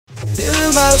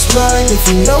Living by the spine, if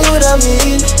you know what I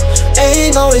mean.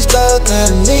 Ain't always dark,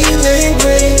 not neon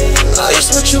green.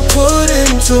 Life's what you put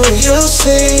into it, you'll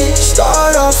see.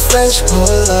 Start off fresh,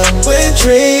 pull up with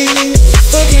dreams.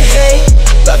 Forget hate,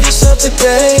 love yourself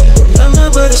today.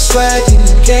 Remember the swag in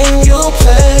the game you'll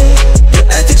play. Your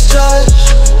ethics judge,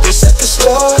 you set the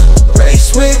score.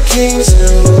 Race with kings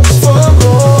and rules for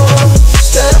more.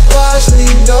 Step wisely,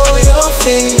 know your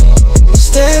feet.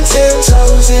 Stand 10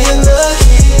 toes in the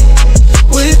heat.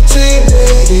 With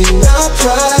dignity, not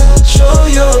pride. Show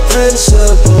your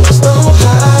principles, no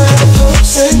hide.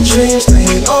 Hopes and dreams, they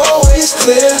ain't always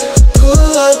clear.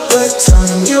 Pull up with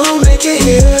time, you'll make it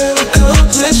here.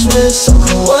 Accomplishments are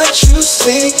what you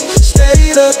seek.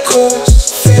 Stay the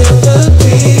course, feel the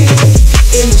beat.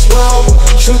 In this world,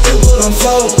 truth it will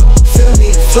unfold. Feel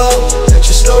me flow, let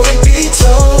your story be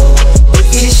told.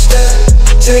 With each step,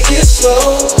 take it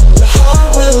slow. The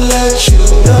heart will let you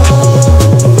know.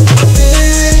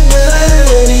 Big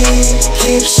melody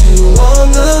keeps you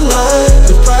on the line.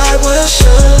 The pride will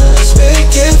shine. Let's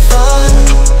make it fun.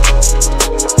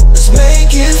 Let's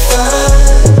make it fun.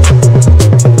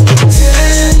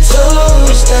 10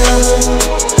 toes down,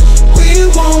 we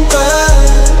won't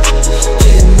bite.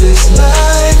 In this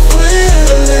life we're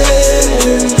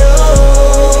living, no.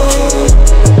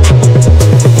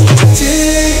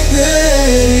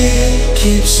 Dignity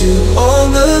keeps you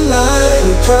on the line.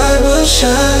 The pride will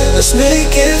shine. Let's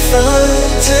make it fun.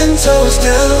 10 toes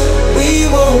down, we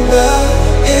won't bow.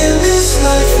 In this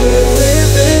life we're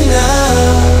living now.